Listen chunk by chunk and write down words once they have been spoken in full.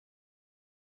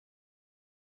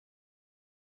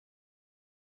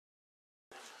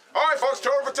All right, folks,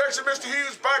 Total Protection, Mr.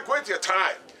 Hughes back with you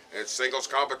tonight. In singles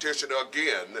competition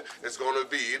again, it's going to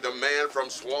be the man from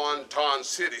Swanton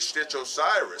City, Stitch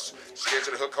Osiris,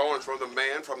 sketching hook horns from the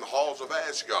man from the halls of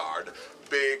Asgard,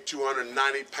 big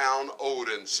 290-pound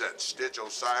Odinson. Stitch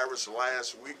Osiris,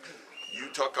 last week, you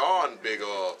took on big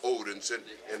Odinson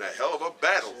in a hell of a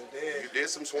battle. You did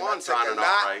some swantoning,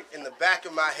 all right. In the back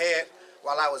of my head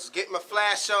while I was getting my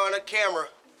flash on the camera.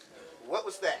 What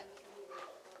was that?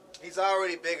 He's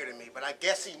already bigger than me, but I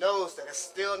guess he knows that it's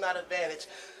still not an advantage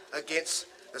against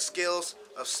the skills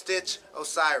of Stitch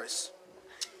Osiris.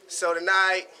 So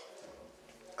tonight,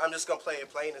 I'm just gonna play it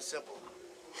plain and simple.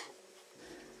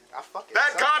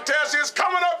 That contest is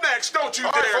coming up next. Don't you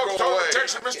dare go away.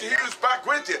 Protection, Mr. Hughes back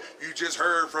with you. You just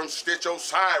heard from Stitch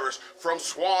Osiris from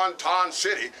Swanton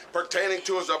City, pertaining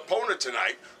to his opponent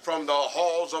tonight from the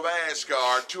halls of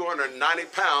Asgard, 290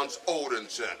 pounds,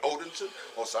 Odinson. Odinson?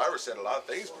 Osiris said a lot of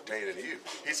things pertaining to you.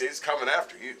 He said he's coming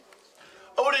after you.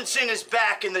 Odinson is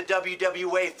back in the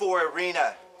WWA4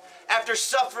 arena after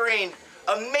suffering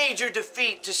a major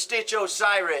defeat to Stitch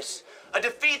Osiris. A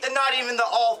defeat that not even the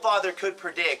All-Father could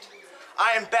predict.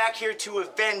 I am back here to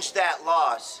avenge that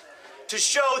loss. To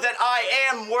show that I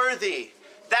am worthy.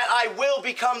 That I will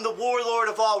become the warlord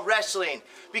of all wrestling.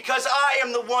 Because I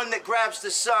am the one that grabs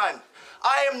the sun.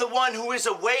 I am the one who is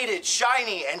awaited,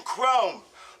 shiny and chrome.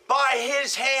 By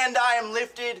his hand I am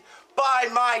lifted. By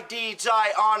my deeds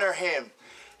I honor him.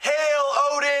 Hail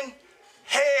Odin!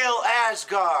 Hail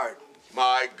Asgard!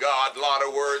 My God, lot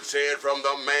of words said from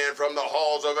the man from the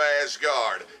halls of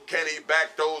Asgard. Can he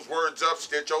back those words up,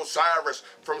 Stitch Osiris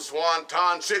from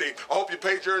Swanton City? I hope you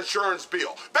paid your insurance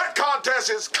bill. That contest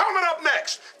is coming up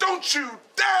next. Don't you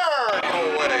dare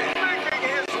go away.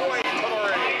 Making his way to the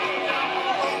ring.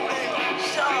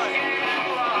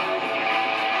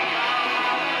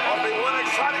 It'll be one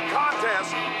exciting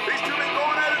contest. These two been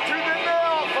going at it tooth and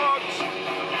nail, folks.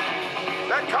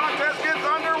 That contest gets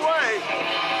underway.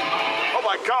 Oh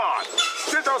my God,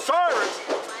 Stitch Osiris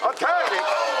attacking.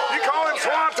 You call him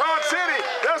Swanton City.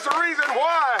 That's the reason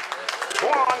why.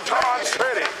 Swanton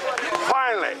City.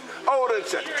 Finally,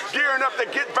 Odinson gearing up to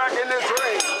get back in this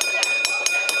ring.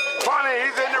 Finally,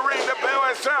 he's in the ring. The bell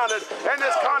has sounded, and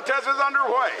this contest is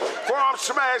underway. Forearm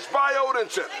smashed by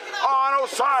Odinson on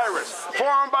Osiris.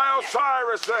 Forearm by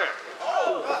Osiris there.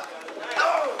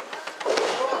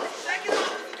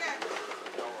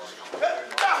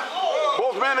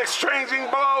 Both men exchanging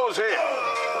blows here.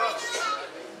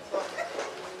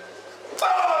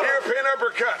 European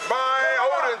uppercut by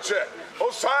Odinson.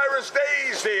 Osiris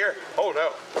dazed here. Oh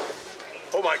no.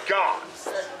 Oh my God.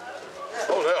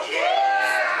 Oh no.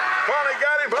 Finally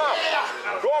got him up.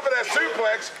 Going for that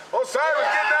suplex. Osiris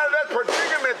getting out of that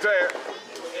predicament there.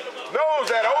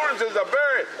 Knows that Odinson is a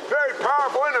very, very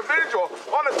powerful individual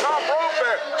on the top rope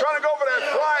there. Trying to go for that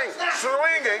flying,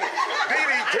 swinging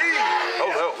DDT.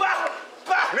 Oh no.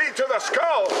 Knee to the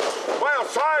skull by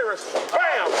Osiris.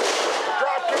 Bam!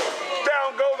 Drop kick.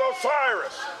 Down goes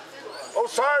Osiris.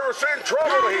 Osiris in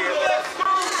trouble here.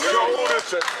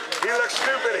 Odinson. He looks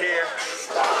stupid here.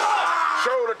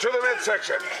 Shoulder to the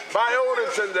midsection by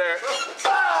Odinson there.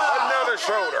 Another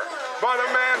shoulder by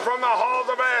the man from the halls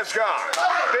of Asgard.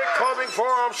 Big clubbing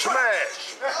forearm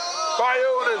smash by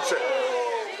Odinson.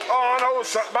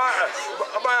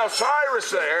 By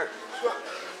Osiris there.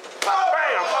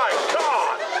 Bam! My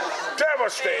God!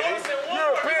 Devastating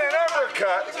European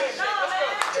uppercut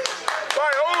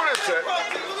by Odinson.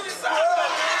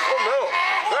 Oh no!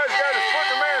 That's got his foot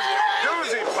in the man's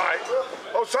doozy pipe.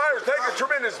 Osiris taking a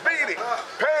tremendous beating,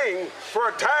 paying for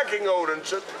attacking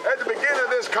Odinson at the beginning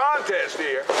of this contest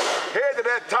here. Head to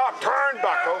that top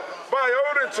turnbuckle by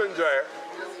Odinson there.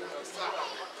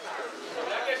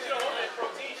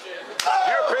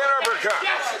 European uppercut.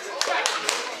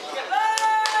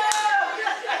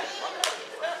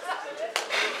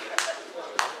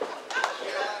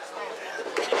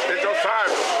 It's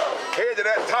Osiris. Head to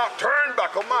that top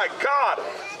turnbuckle. My God.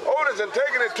 Odinson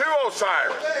taking it to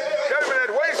Osiris. Got him in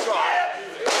that waistlock.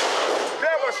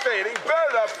 Devastating.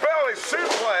 Belly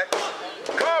suplex.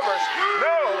 Covers.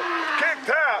 No.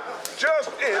 Kicked out. Just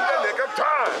in the nick of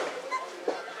time.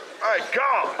 My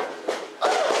God.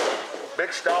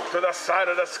 Big stomp to the side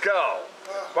of the skull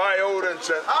by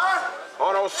Odinson.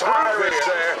 On Osiris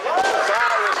there.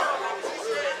 Osiris.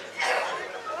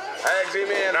 Hags him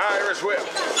in, Irish whip.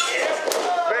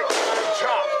 Big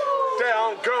chop.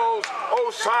 Down goes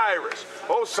Osiris.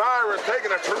 Osiris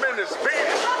taking a tremendous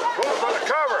beating. Goes for the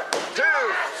cover. Two.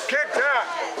 Kicked out.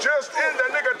 Just in the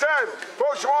nick of time.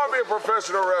 Folks, you want to be a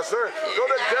professional wrestler? Go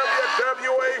to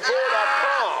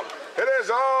WWA4.com. It has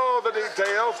all the the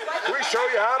details. We show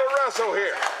you how to wrestle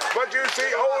here. But you see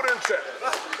Odinson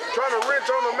trying to wrench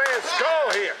on the man's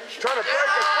skull here, trying to break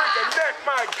his freaking neck.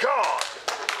 My God.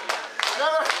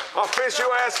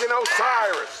 Official asking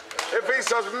Osiris if he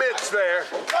submits there.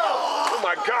 Oh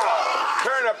my God.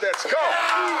 Turn up that skull.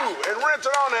 Ooh, and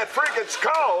wrenching on that freaking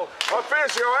skull.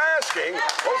 Official asking.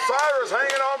 Osiris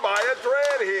hanging on by a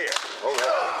thread here. Oh,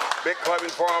 big clubbing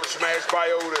forearm smash by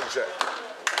Odinson.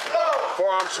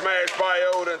 Forearm smash by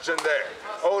Odinson there.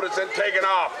 Odinson taking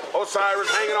off. Osiris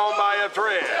hanging on by a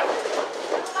thread.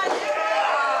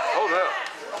 Oh no.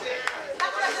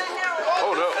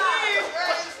 Oh no.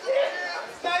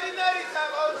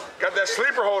 Got that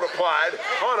sleeper hold applied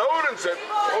on Odinson.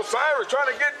 Osiris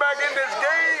trying to get back in this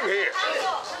game here.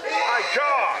 My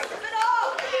God.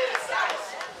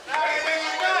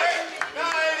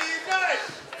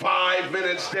 5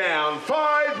 minutes down.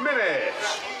 5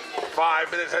 minutes.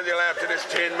 5 minutes has elapsed in this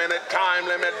 10-minute time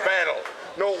limit battle.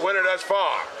 No winner thus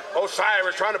far.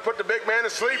 Osiris trying to put the big man to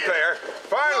sleep there.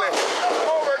 Finally,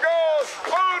 over goes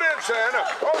Odinson.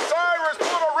 Osiris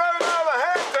pulled a rabbit out of the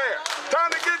hat there.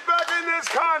 Trying to get back in this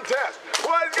contest.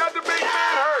 Well, he's got the big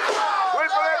man hurt. Wait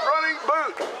for that running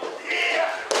boot.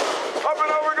 Up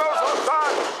and over goes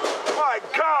Osiris. My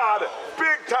God,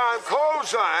 big time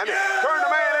clothesline. Turn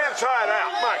the man inside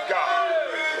out. My God.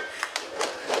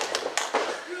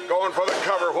 Going for the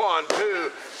cover. 1,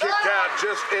 2. Kicked out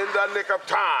just in the nick of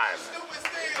time.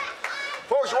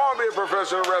 Folks, you want to be a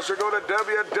professional wrestler, go to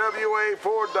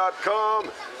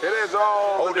WWA4.com. It has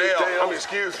all the details.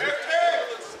 Excuse me.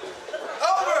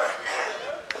 Over!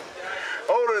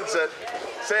 Odinson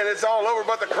saying it's all over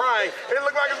but the crying. It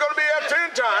looked like it's going to be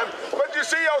F10 time, but you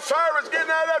see Osiris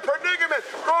getting out of that predicament,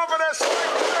 going for that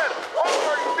slingshot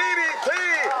over DDT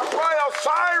by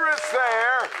Osiris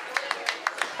there.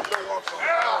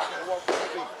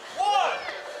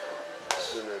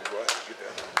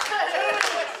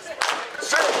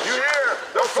 You hear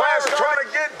the Flash trying to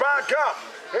get back up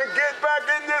and get back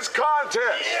in this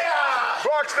contest.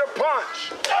 Blocks the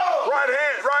punch. Right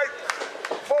hand, right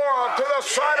forearm to the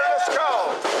side of the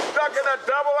skull. Ducking a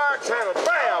double axe handle.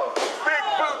 Bam! Big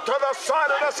boot to the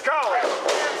side of the skull.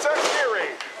 It's a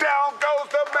Kiri. Down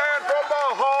goes the man from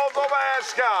the halls of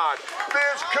Asgard.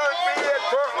 This could be it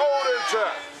for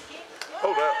Odinson.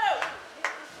 Hold up.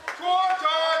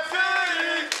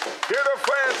 Hear the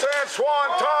fans saying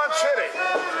Swanton City.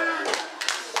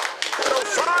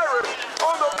 Osiris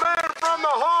on the man from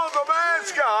the halls of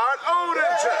Asgard,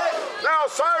 Odinson. Now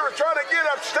Osiris trying to get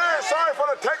upstairs. Sorry for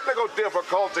the technical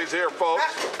difficulties here, folks.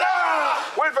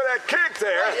 Wait for that kick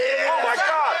there. Oh my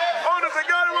God. Odinson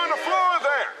got him on the floor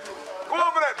there. Go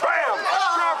over that, bam!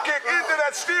 Drop kick into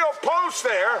that steel post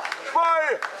there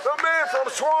by the man from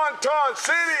Swanton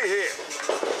City here.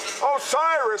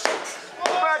 Osiris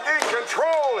back in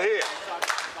control here.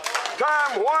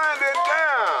 Time winding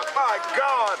down. My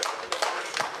God.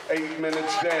 8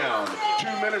 minutes down.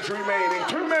 2 minutes remaining.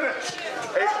 2 minutes.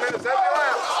 8 minutes at the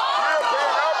last.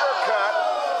 European uppercut.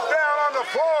 Down on the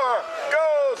floor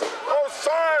goes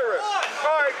Osiris.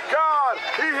 My God.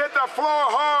 He hit the floor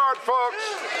hard, folks.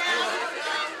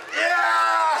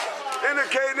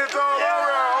 Indicating it's all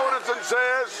over, Odinson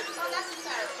says.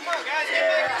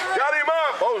 Got him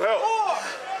up. Oh, no.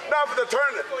 Now for the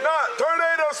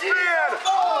tornado spin.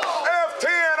 F10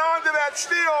 onto that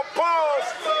steel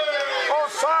post.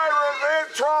 Osiris in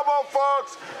trouble,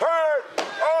 folks. Hurt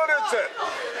Odinson.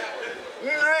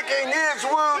 Licking his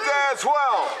wounds as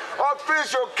well.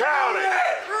 Official counting.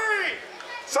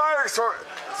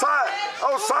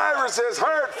 Osiris is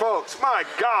hurt, folks. My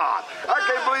God. I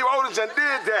can't believe Odinson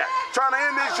did that. Trying to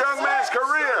end this young man's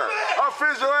career.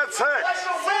 Official at 6.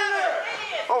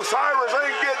 Osiris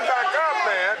ain't getting back up,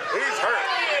 man. He's hurt.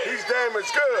 He's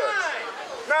damaged goods.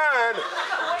 9.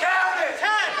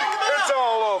 It's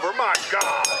all over. My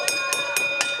God.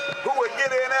 Who would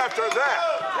get in after that?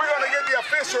 We're going to get the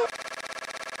official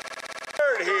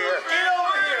third here.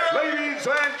 Ladies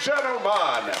and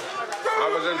gentlemen, I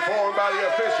was informed by the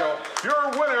official,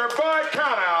 your winner by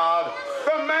countout,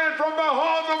 the man from the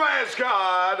halls of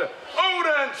Asgard,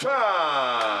 Odinson.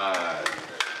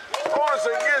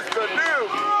 Odinson gets the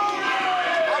duke.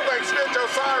 I think Stitch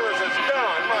Osiris is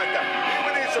done. My God,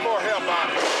 we need some more help out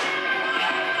here.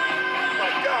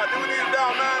 My God, do we need to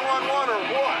dial 911 or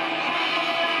what?